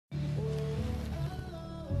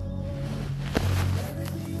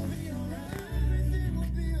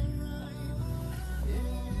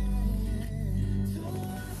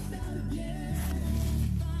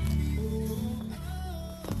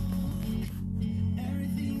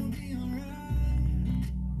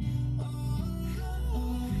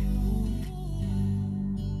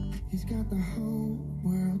got the whole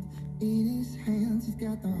world in his hands. He's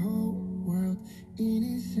got the whole world in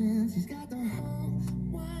his hands. He's got the whole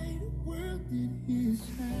wide world in his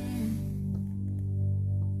hands.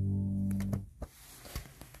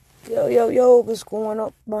 Yo, what's going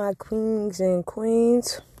up, my queens and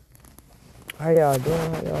queens? How y'all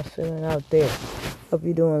doing? How y'all feeling out there? Hope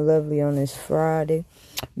you're doing lovely on this Friday.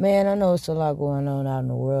 Man, I know it's a lot going on out in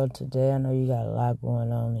the world today. I know you got a lot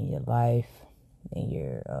going on in your life, in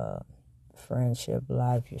your friendship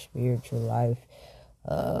life, your spiritual life,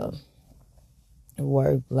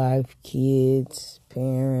 work life, kids,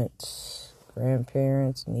 parents,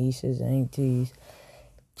 grandparents, nieces, aunties,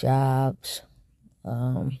 jobs,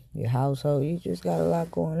 your household. You just got a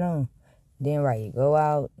lot going on. Then, right, you go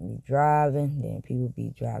out, you driving, then people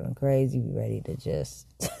be driving crazy, be ready to just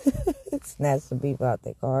snatch some people out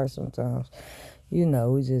their cars sometimes. You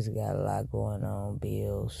know, we just got a lot going on,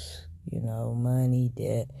 bills, money,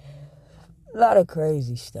 debt, a lot of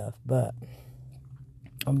crazy stuff. But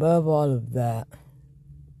above all of that,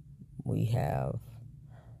 we have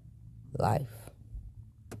life.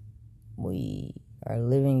 We are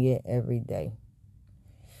living it every day.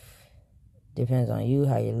 Depends on you,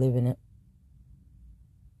 how you're living it,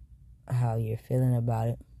 how you're feeling about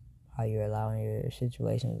it, how you're allowing your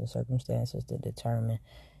situations and circumstances to determine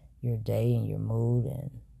your day and your mood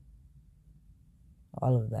and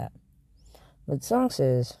all of that. But the song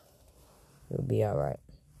says it'll be all right.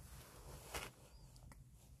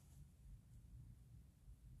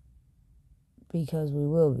 Because we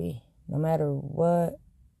will be, no matter what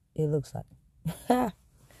it looks like.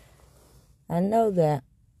 I know that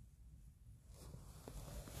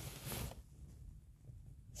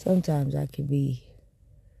sometimes I can be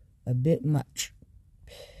a bit much.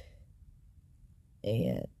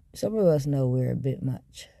 And some of us know we're a bit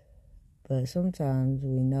much. But sometimes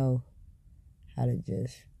we know how to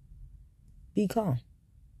just be calm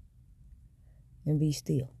and be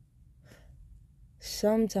still.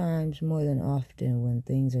 Sometimes, more than often, when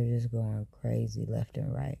things are just going crazy left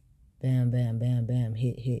and right, bam, bam, bam, bam,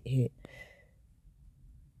 hit,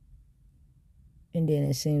 and then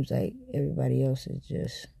it seems like everybody else is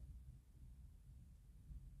just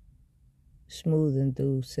smoothing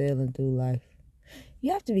through, sailing through life.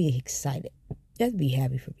 You have to be excited. You have to be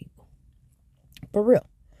happy for people. For real.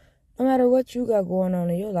 No matter what you got going on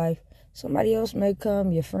in your life, somebody else may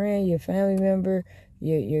come, your friend, your family member,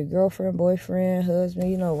 your girlfriend, boyfriend,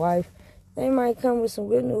 husband, wife. They might come with some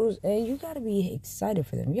good news, and you got to be excited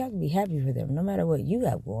for them. You have to be happy for them, no matter what you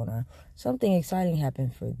got going on. Something exciting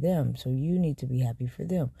happened for them, so you need to be happy for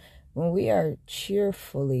them. When we are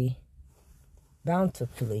cheerfully,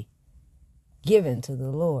 bountifully given to the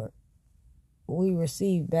Lord, we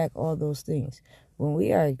receive back all those things. When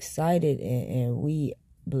we are excited and we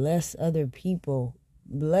bless other people,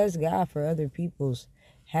 bless God for other people's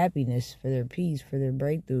happiness, for their peace, for their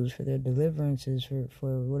breakthroughs, for their deliverances,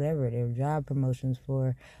 for whatever, their job promotions,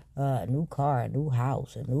 for a new car, a new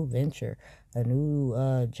house, a new venture, a new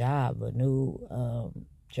job, a new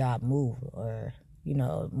job move, or,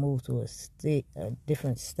 move to a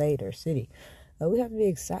different state or city. We have to be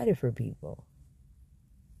excited for people.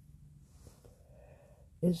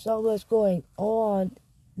 There's so much going on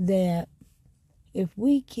that if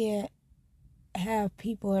we can't have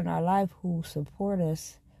people in our life who support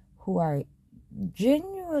us, who are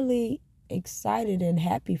genuinely excited and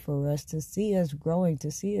happy for us, to see us growing,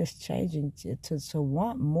 to see us changing, to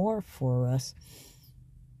want more for us,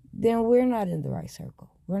 then we're not in the right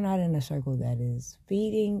circle. We're not in a circle that is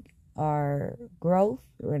feeding our growth.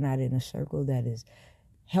 We're not in a circle that is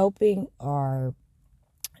helping our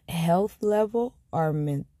health level, our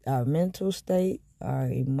mental state, our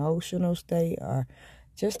emotional state, our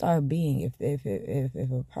just our being. If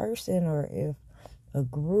a person or if a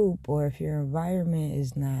group or if your environment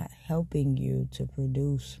is not helping you to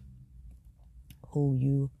produce who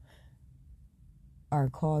you are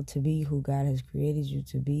called to be, who God has created you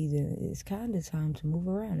to be, then it's kind of time to move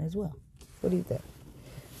around as well. What do you think?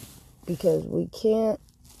 Because we can't,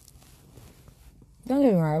 don't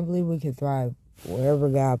get me wrong, I believe we can thrive wherever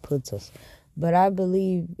God puts us. But I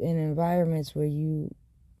believe in environments where you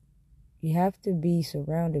have to be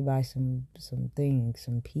surrounded by some things,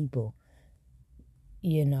 some people.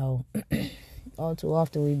 All too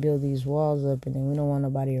often we build these walls up and then we don't want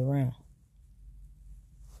nobody around.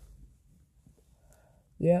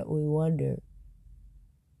 Yet we wonder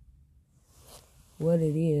what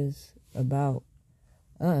it is about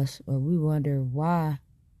us, or we wonder why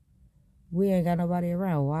we ain't got nobody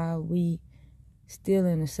around. Why are we still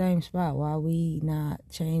in the same spot? Why are we not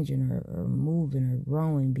changing or moving or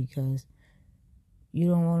growing? Because you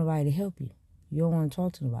don't want nobody to help you. You don't want to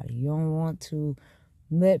talk to nobody. You don't want to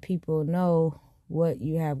let people know what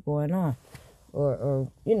you have going on. Or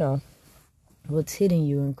what's hitting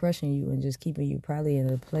you and crushing you and just keeping you probably in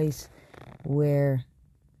a place where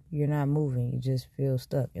you're not moving. You just feel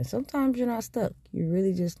stuck. And sometimes you're not stuck. You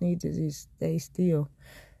really just need to just stay still.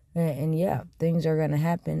 And yeah, things are going to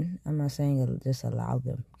happen. I'm not saying just allow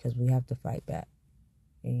them, because we have to fight back.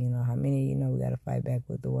 And how many we got to fight back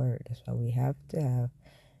with the word. That's why we have to have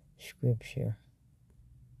scripture.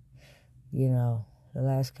 The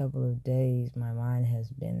last couple of days, my mind has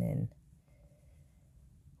been in,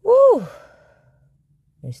 woo!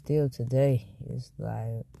 And still today, it's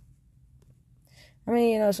like,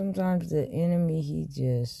 sometimes the enemy, he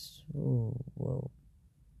just will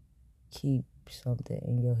keep something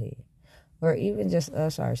in your head. Or even just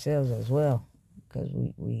us ourselves as well. Because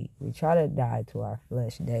we try to die to our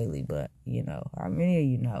flesh daily. But, how many of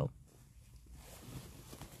you know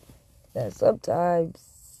that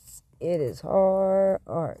sometimes it is hard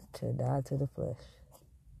to die to the flesh?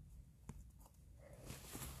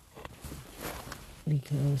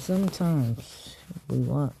 Because sometimes we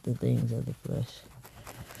want the things of the flesh.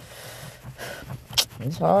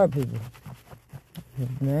 It's hard, people.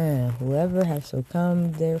 Man, whoever has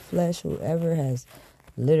succumbed their flesh, whoever has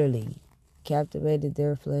literally captivated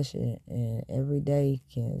their flesh and every day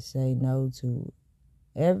can say no to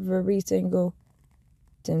every single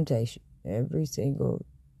temptation, every single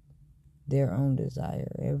their own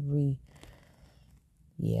desire, I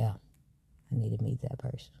need to meet that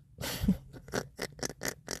person.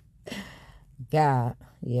 God,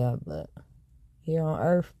 yeah, but here on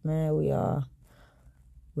earth, man, we all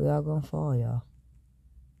gonna fall, y'all.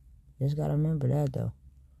 Just gotta remember that, though.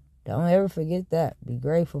 Don't ever forget that. Be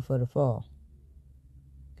grateful for the fall,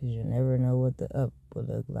 because you never know what the up will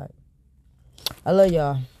look like. I love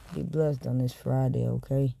y'all. Be blessed on this Friday,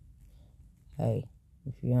 okay? Hey,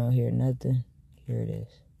 if you don't hear nothing, here it is.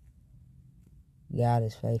 God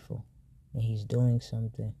is faithful, and he's doing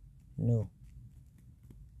something new.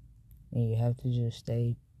 And you have to just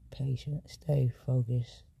stay patient, stay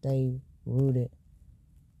focused, stay rooted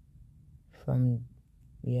from,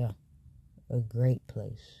 a great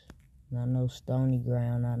place. Not no stony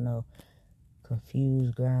ground, not no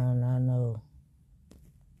confused ground, not no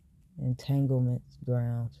entanglement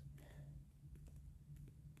grounds.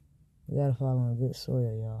 We gotta fall on good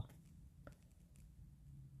soil, y'all.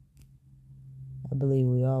 I believe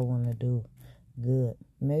we all want to do good.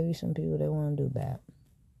 Maybe some people, they want to do bad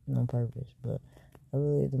on purpose, but I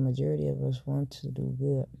believe the majority of us want to do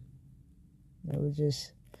good. And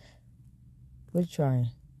we're trying.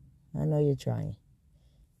 I know you're trying.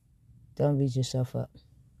 Don't beat yourself up.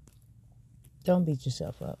 Don't beat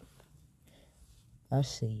yourself up. I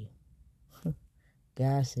see you.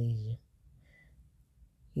 God sees you.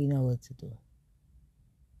 He knows what to do.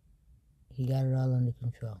 He got it all under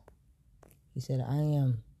control. He said, I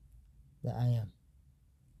am the I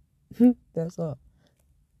am. That's all.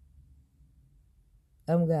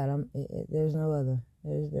 I'm God. There's no other.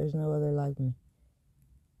 There's no other like me.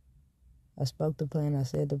 I spoke the plan. I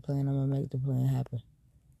said the plan. I'm going to make the plan happen.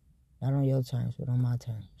 Not on your terms, but on my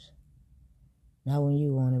terms. Not when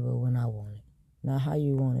you want it, but when I want it. Not how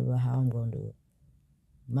you want it, but how I'm going to do it.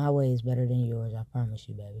 My way is better than yours, I promise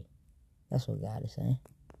you, baby. That's what God is saying.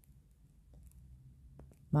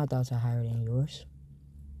 My thoughts are higher than yours.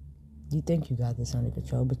 You think you got this under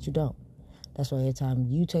control, but you don't. That's why every time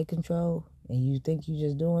you take control and you think you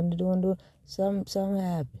just doing, something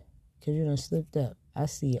happen. Because you done slipped up. I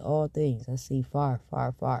see all things. I see far,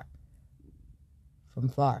 far, far. From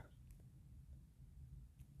far.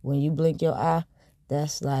 When you blink your eye,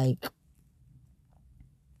 that's like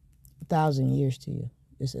 1,000 years to you.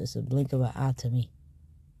 It's a blink of an eye to me.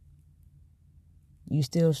 You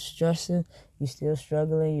still stressing, you still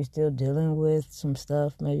struggling, you still dealing with some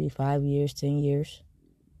stuff, maybe 5 years, 10 years,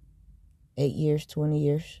 8 years, 20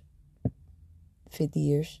 years, 50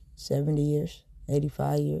 years, 70 years,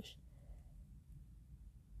 85 years.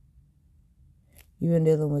 You've been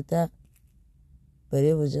dealing with that. But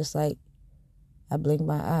it was just like, I blinked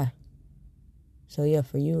my eye. So yeah,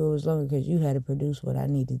 for you it was longer because you had to produce what I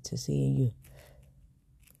needed to see in you.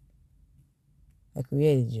 I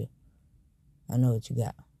created you. I know what you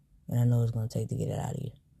got. And I know what it's going to take to get it out of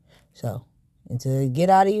you. So, and to get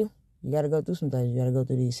out of you, you got to go through some things. You got to go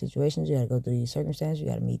through these situations. You got to go through these circumstances. You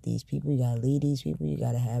got to meet these people. You got to lead these people. You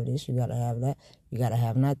got to have this. You got to have that. You got to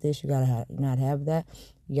have not this. You got to not have that.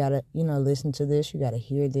 You got to, listen to this. You got to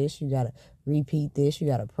hear this. You got to repeat this. You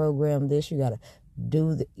got to program this. You got to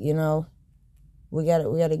do the, we got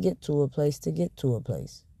to get to a place to get to a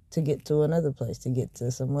place. To get to another place. To get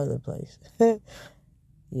to some other place.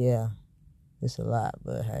 Yeah. It's a lot,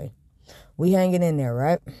 but hey, we hanging in there,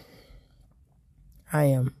 right? I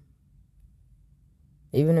am.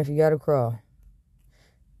 Even if you gotta crawl,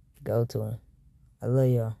 go to him. I love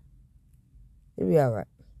y'all. It'll be alright.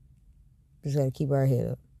 Just gotta keep our head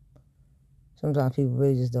up. Sometimes people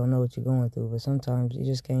really just don't know what you're going through, but sometimes you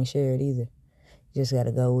just can't share it either. You just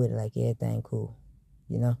gotta go with it like everything cool,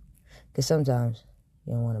 you know? Because sometimes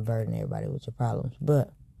you don't want to burden everybody with your problems,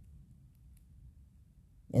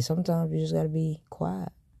 and sometimes you just gotta be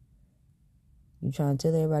quiet. You trying to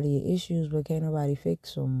tell everybody your issues, but can't nobody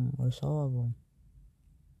fix them or solve them.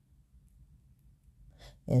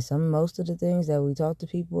 And most of the things that we talk to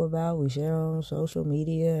people about, we share on social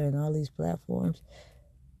media and all these platforms.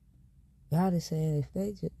 God is saying,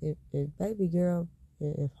 if baby girl,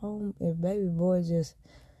 if baby boy if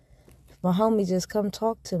my homie just come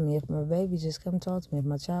talk to me, if my baby just come talk to me, if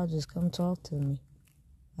my child just come talk to me,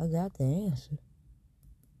 I got the answer.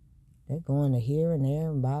 They're going to here and there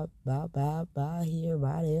and by here,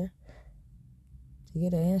 by there to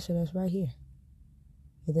get an answer that's right here.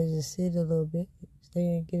 If they just sit a little bit, stay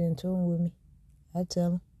and get in tune with me, I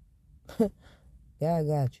tell them, God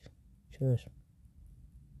got you. Trust me.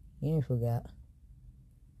 He ain't forgot.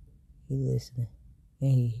 He listening.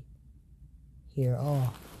 And he hear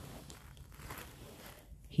all.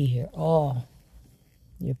 He hear all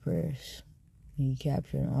your prayers. He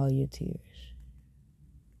capturing all your tears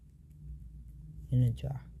in a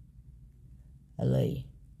jar. I love you.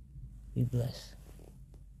 Be blessed.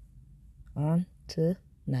 On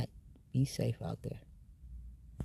tonight. Be safe out there.